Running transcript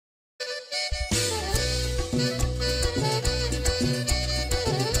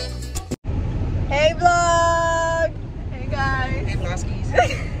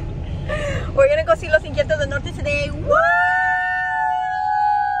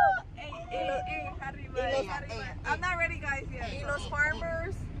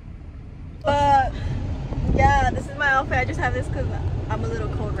But yeah, this is my outfit. I just have this because I'm a little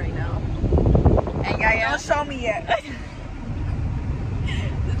cold right now. And yeah, Don't show me yet.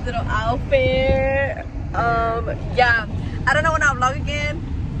 This little outfit. Yeah, I don't know when I'll vlog again.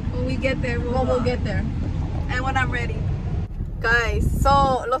 When we get there, we'll get there. And when I'm ready. Guys,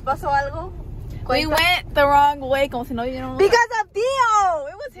 so ¿los pasó algo? We went the wrong way, como si no vieron. Because of Dio!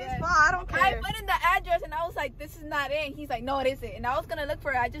 It was his fault, I don't care. I put in the address and I was like, this is not it. And he's like, no, it isn't. And I was gonna look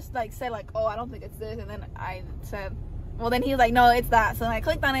for it. I just like said like, oh, I don't think it's this. And then I said, well, then he was like, no, it's that. So then I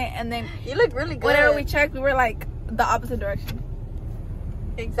clicked on it and then you look really good. Whenever we checked, we were like the opposite direction.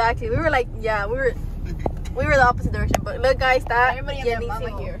 Exactly. We were like, yeah, we were the opposite direction. But look, guys, that everybody and their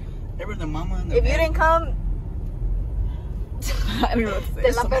mama here. Everybody the mama and the if you didn't come, I don't know what to say.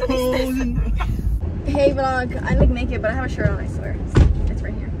 te la perdiste. Hey vlog, I look naked, but I have a shirt on, I swear. It's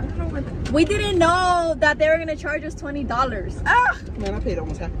right here. I don't know where we didn't know that they were gonna charge us $20. Ah! Man, I paid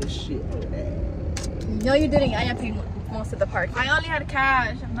almost half this shit over there. No, you didn't. I paid most of the parking. I only had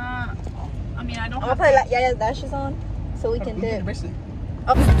cash. I don't I'm gonna put Yaya's dashes on so we can dip.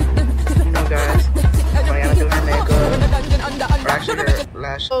 Oh. You know, guys, Mariana doing her makeup. Actually, her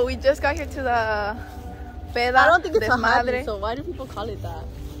lash. So we just got here to the peda. I don't think it's a madre. hottie, so why do people call it that?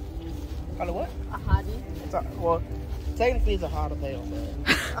 Call it what? A hottie. It's a, well, technically it's a jaripeo.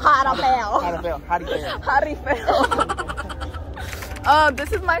 Jaripeo. Jaripeo.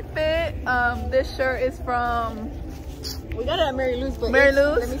 This is my fit. This shirt is from. We got it at Mary Lou's, but Mary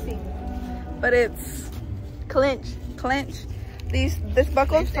Lou's. let me see. But it's Clinch. This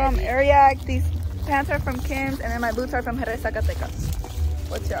buckle's from Ariak. These pants are from Kim's, and then my boots are from Jerez, Zacatecas.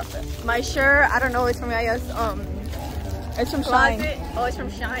 What's your outfit? My shirt, I don't know, it's from Yaya's It's from Shine. closet. Oh, it's from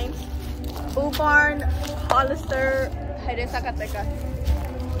Shine. Boot Barn, Hollister, Jerez, Zacatecas.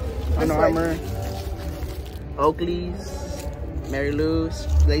 Under Armour, Oakley's, Mary Lou's,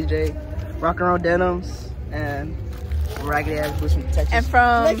 Lazy J, Rock and Roll Denims, and raggedy ass boots from Texas. And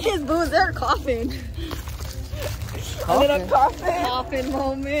from Look his boots, they're coughing. a little coffin. Coffin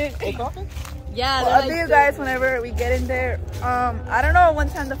moment. Hey, coffin? Yeah, Well, I'll see you guys whenever we get in there. I don't know what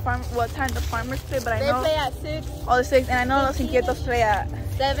time the Farmerz play, but I They know play at 6. all the 6, and I know los Inquietos play at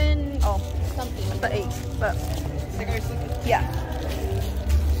 7. oh Something. the 8. But yeah.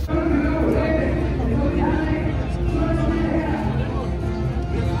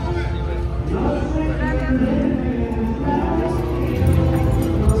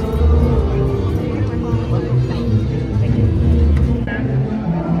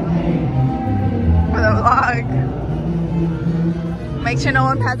 Make sure no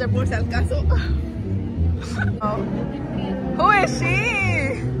one has their bolsa al caso. Oh. Who is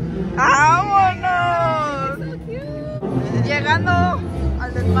she? ¡Vámonos! So cute. Llegando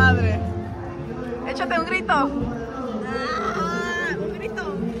al desmadre. Échate un grito. Un grito.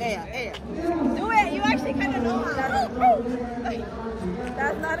 Ella. Do it. You actually kind of know how.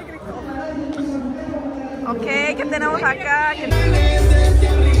 That's not a grito. Ok, ¿qué tenemos acá?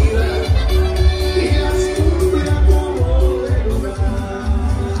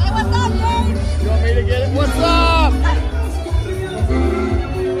 What's up?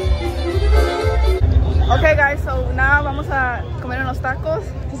 Okay guys, so now vamos a comer unos tacos.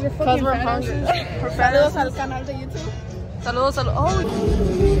 Because we're hungry. Saludos al canal de YouTube. Saludos.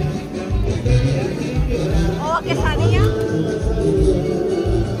 Oh, quesadilla.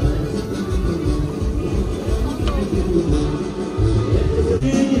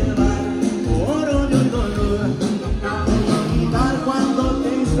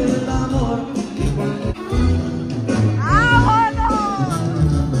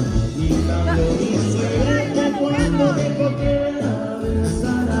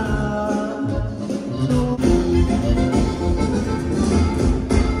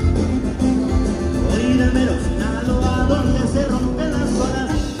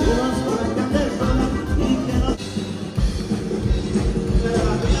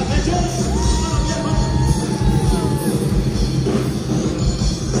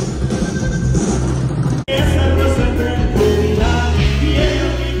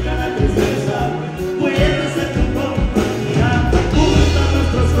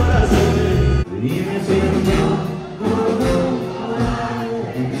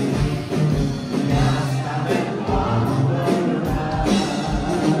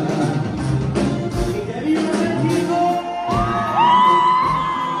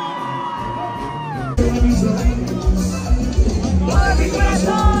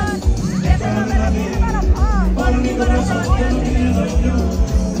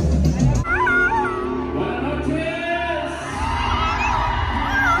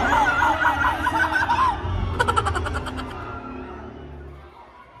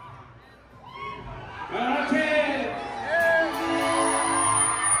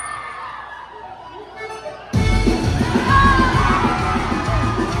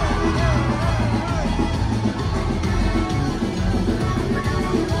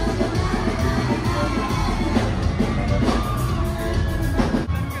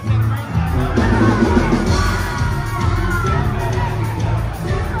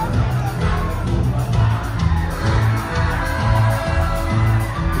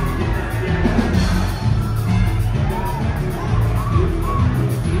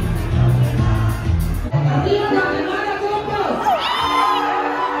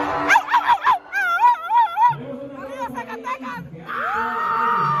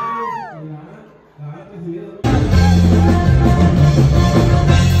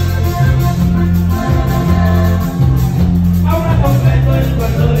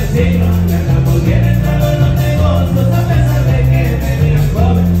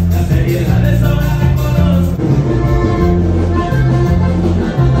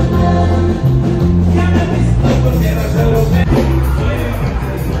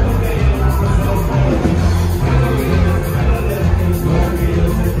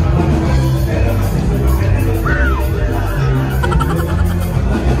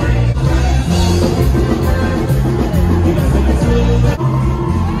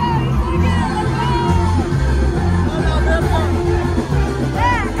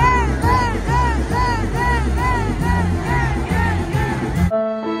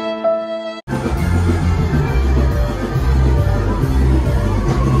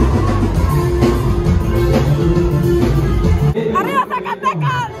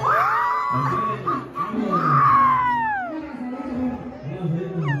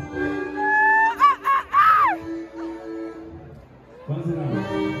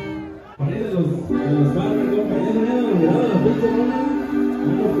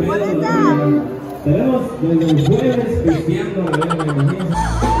 Tenemos desde el jueves pisteando la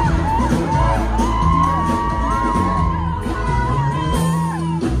verga.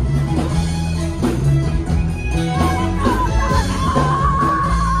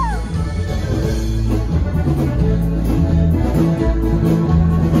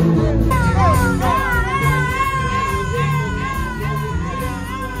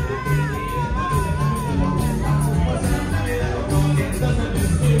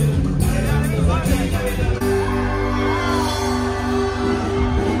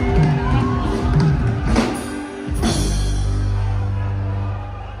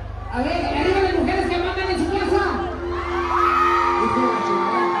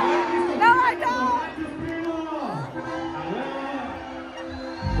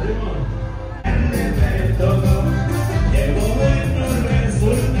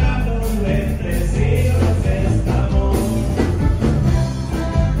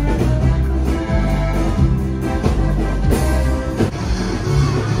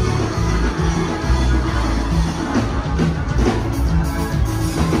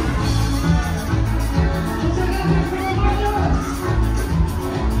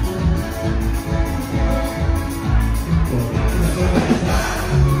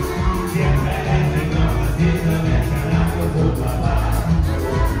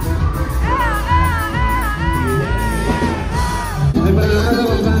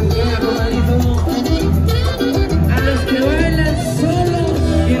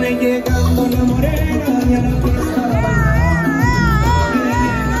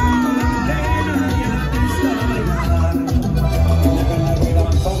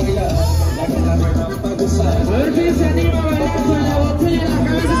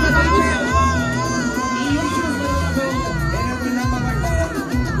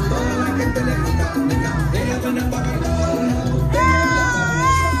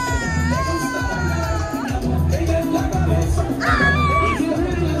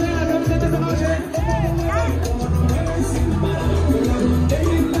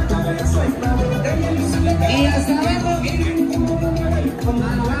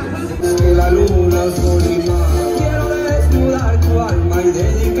 La luna solima, quiero desnudar tu alma y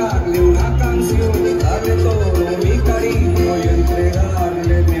dedicarle una canción, darle todo mi cariño y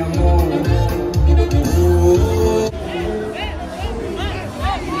entregarle mi amor.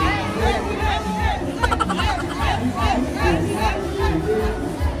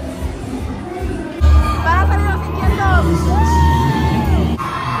 Para salir los inquietos.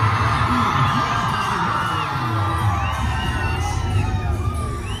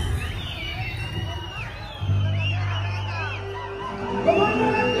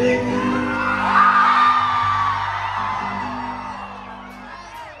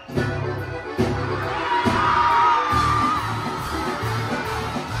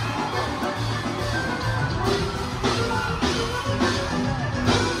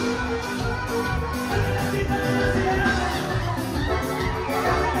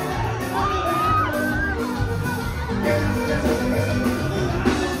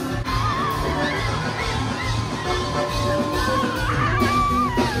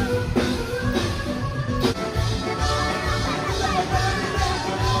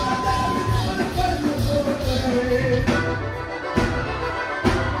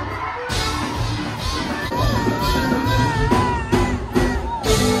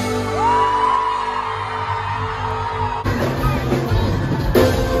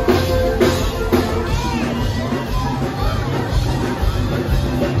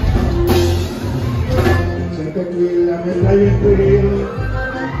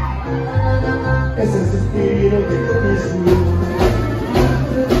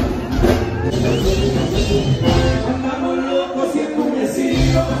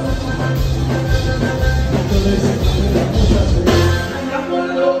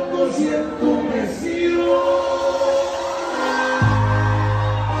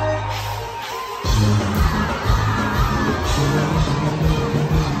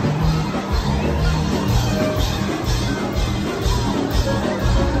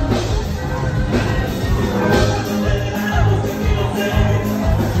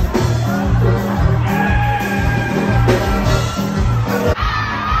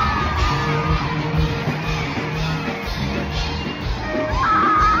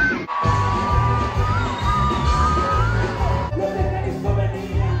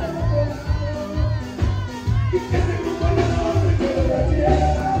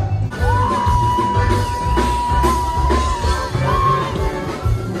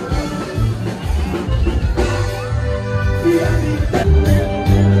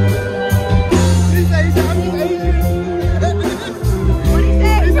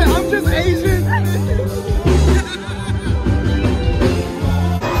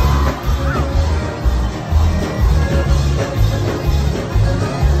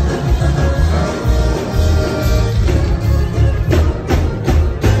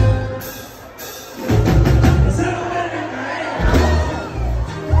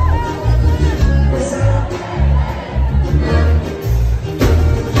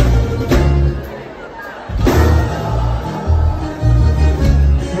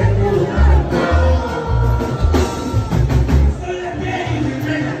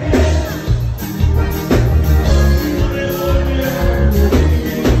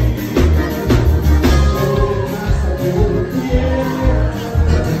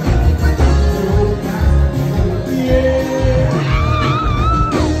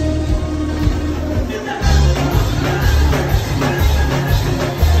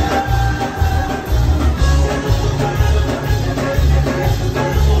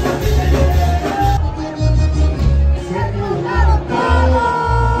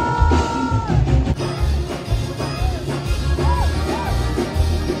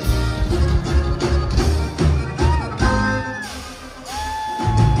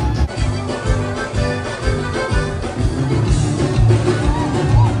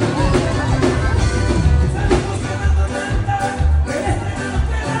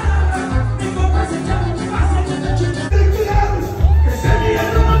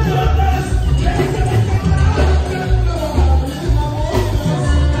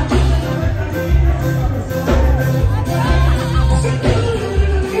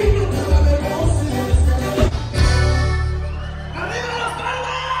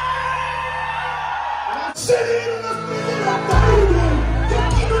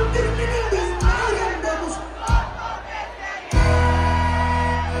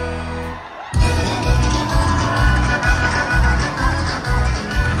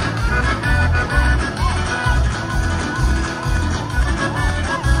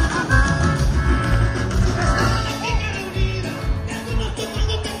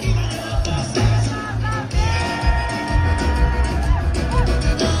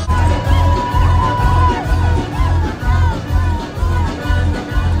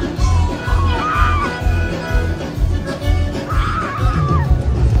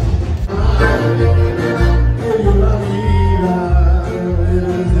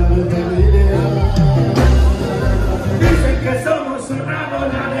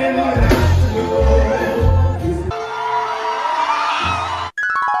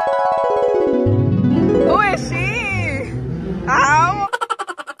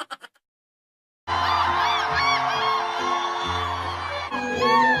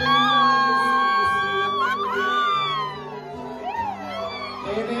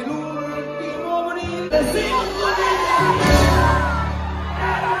 En el último brindis.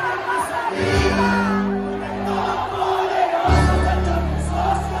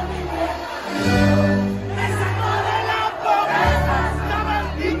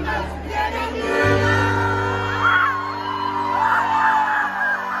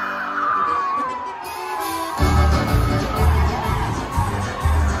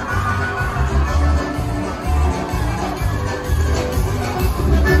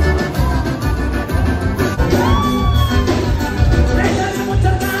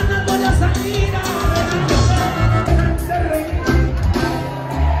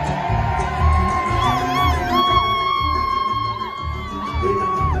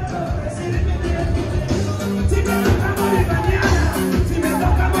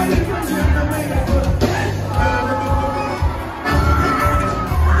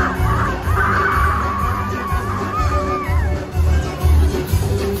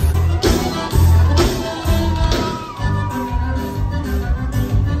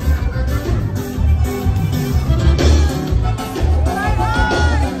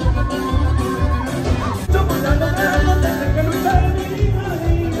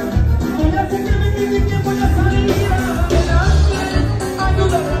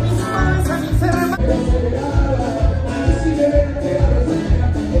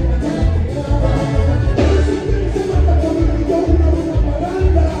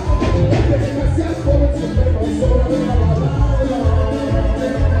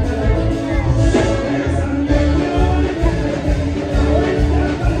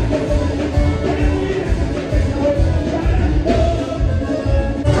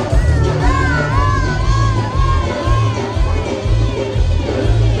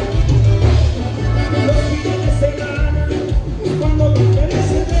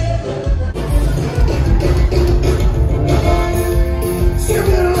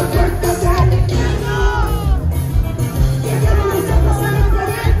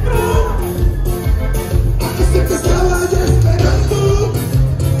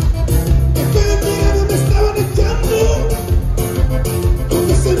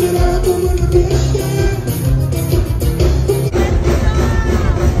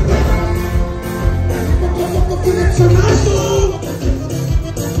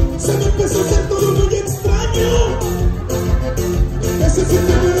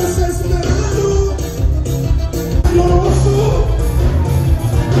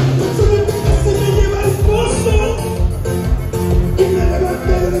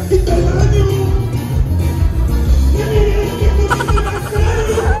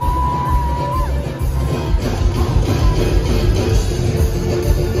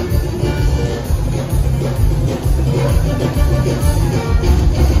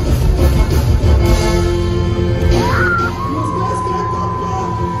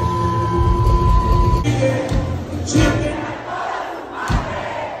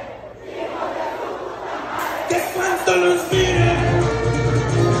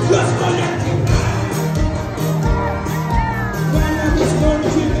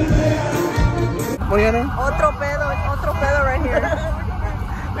 Otro pedo right here.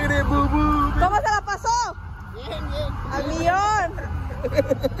 ¿Cómo se la pasó? Bien, bien. Al millón.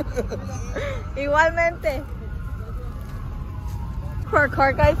 Igualmente. For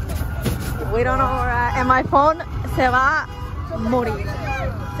car guys, we don't know where we're at. And my phone se va a morir.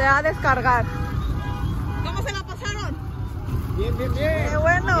 Se va a descargar. ¿Cómo se la pasaron? Bien, bien, bien. Qué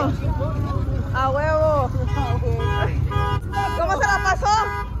bueno. A huevo. ¿Cómo se la pasó?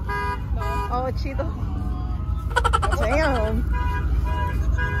 Oh, chido. Damn.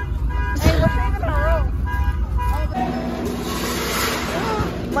 Hey, what's even a row?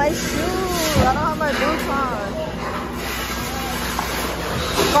 My shoes. I don't have my boots on.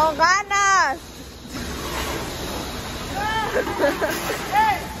 Con ganas.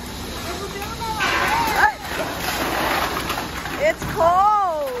 It's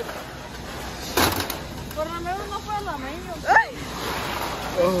cold. Por lo menos no fue la medio.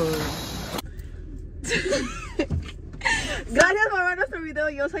 Gracias por ver nuestro video.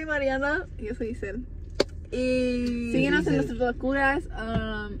 Yo soy Mariana. Yo soy Giselle. Y síguenos en nuestras locuras.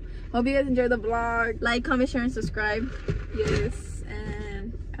 Hope you guys enjoyed the vlog. Like, comment, share, and subscribe. Yes.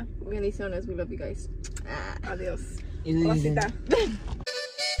 And bendiciones. We love you guys. Adiós. Easy. Rosita.